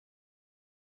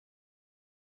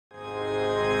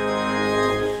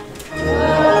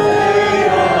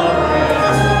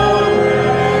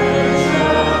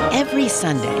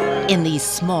these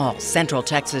small Central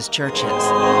Texas churches.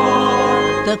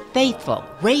 The faithful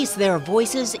raise their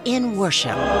voices in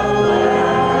worship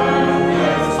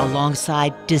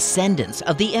alongside descendants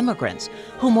of the immigrants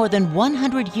who more than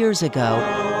 100 years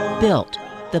ago built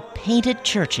the painted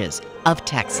churches of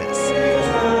Texas.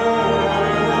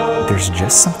 There's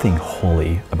just something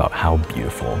holy about how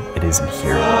beautiful it is in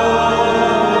here.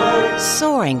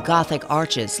 Soaring Gothic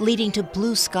arches leading to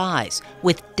blue skies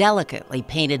with delicately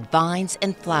painted vines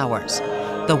and flowers.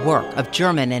 The work of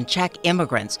German and Czech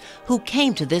immigrants who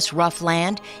came to this rough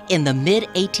land in the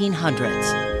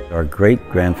mid-1800s. Our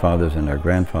great-grandfathers and our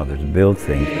grandfathers built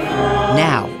things.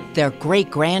 Now, their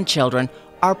great-grandchildren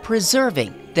are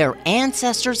preserving their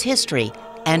ancestors' history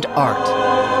and art.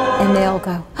 And they'll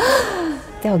go,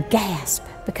 they'll gasp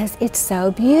because it's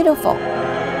so beautiful.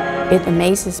 It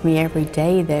amazes me every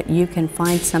day that you can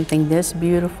find something this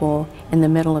beautiful in the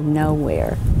middle of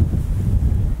nowhere.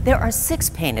 There are 6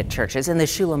 painted churches in the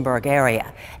Schulenburg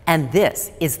area, and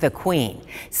this is the Queen,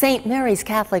 St. Mary's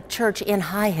Catholic Church in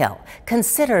High Hill,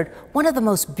 considered one of the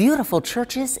most beautiful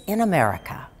churches in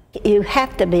America. You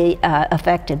have to be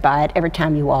affected by it every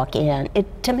time you walk in.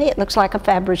 To me, it looks like a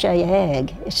Fabergé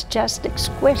egg. It's just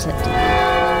exquisite.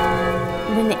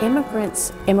 When the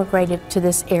immigrants immigrated to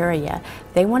this area,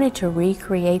 they wanted to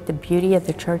recreate the beauty of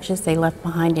the churches they left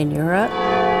behind in Europe.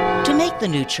 To make the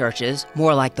new churches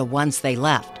more like the ones they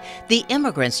left, the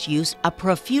immigrants used a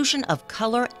profusion of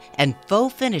color and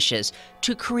faux finishes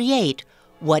to create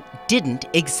what didn't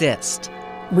exist.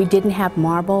 We didn't have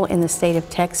marble in the state of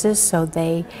Texas, so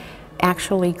they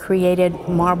actually created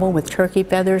marble with turkey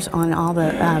feathers on all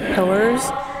the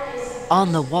pillars.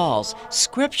 On the walls,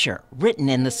 scripture written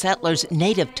in the settlers'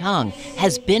 native tongue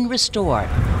has been restored.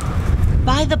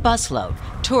 By the busload,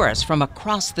 tourists from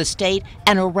across the state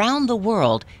and around the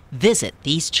world visit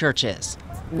these churches.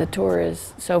 The tour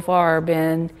has so far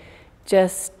been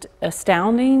just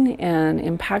astounding and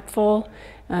impactful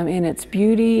in its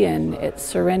beauty and its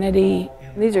serenity.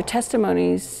 These are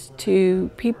testimonies to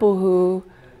people who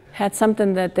had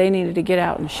something that they needed to get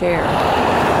out and share.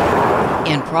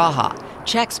 In Praha,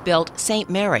 Czechs built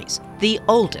St. Mary's, the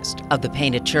oldest of the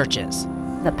painted churches.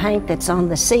 The paint that's on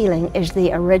the ceiling is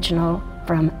the original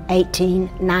from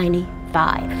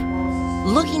 1895.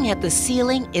 Looking at the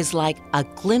ceiling is like a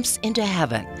glimpse into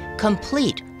heaven,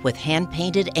 complete with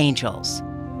hand-painted angels.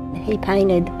 He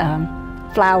painted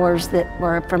flowers that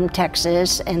were from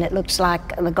Texas, and it looks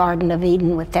like the Garden of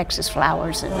Eden with Texas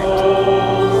flowers in it.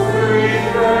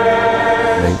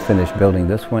 They finished building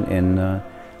this one in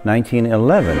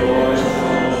 1911.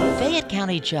 Fayette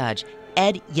County Judge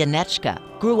Ed Janečka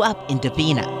grew up in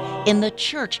Davina, in the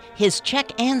church his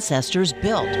Czech ancestors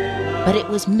built, but it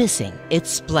was missing its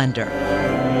splendor.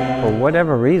 For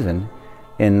whatever reason,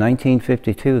 in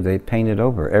 1952 they painted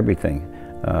over everything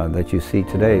that you see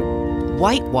today.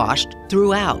 Whitewashed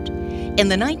throughout. In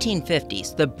the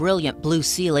 1950s, the brilliant blue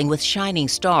ceiling with shining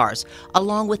stars,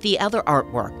 along with the other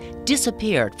artwork,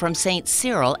 disappeared from St.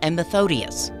 Cyril and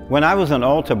Methodius. When I was an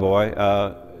altar boy,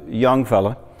 young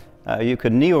fella, you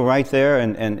could kneel right there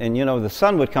and you know, the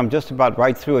sun would come just about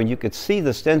right through and you could see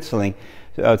the stenciling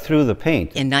through the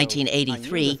paint. In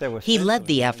 1983, he led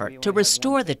the effort to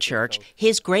restore the church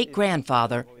his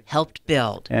great-grandfather helped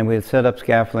build. And we had set up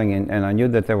scaffolding, and I knew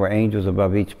that there were angels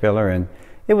above each pillar, and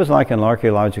it was like an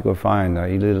archaeological find.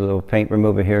 You did a little paint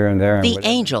remover here and there. The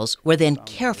angels were then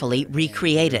carefully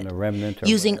recreated.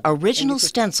 Using original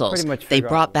stencils, they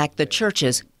brought back the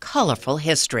church's colorful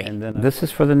history. And then this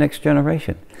is for the next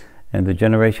generation, and the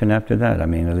generation after that. I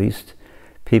mean, at least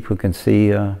people can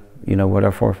see you know, what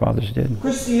our forefathers did.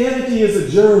 Christianity is a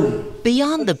journey.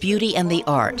 Beyond the beauty and the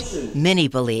art, many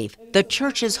believe the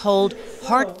churches hold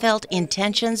heartfelt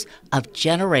intentions of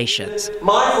generations.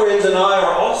 My friends and I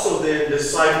are also then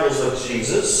disciples of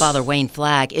Jesus. Father Wayne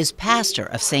Flagg is pastor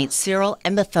of St. Cyril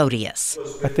and Methodius.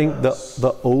 I think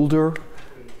the older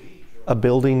a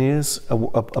building is,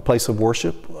 a place of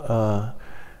worship,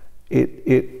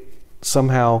 it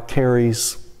somehow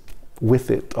carries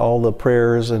with it all the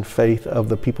prayers and faith of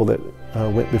the people that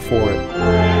went before it.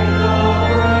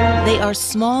 They are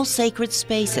small sacred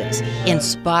spaces,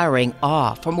 inspiring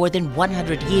awe for more than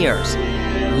 100 years,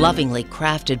 lovingly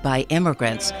crafted by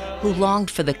immigrants who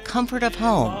longed for the comfort of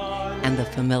home and the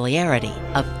familiarity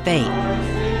of faith.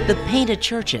 The painted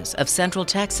churches of Central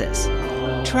Texas,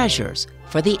 treasures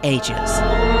for the ages.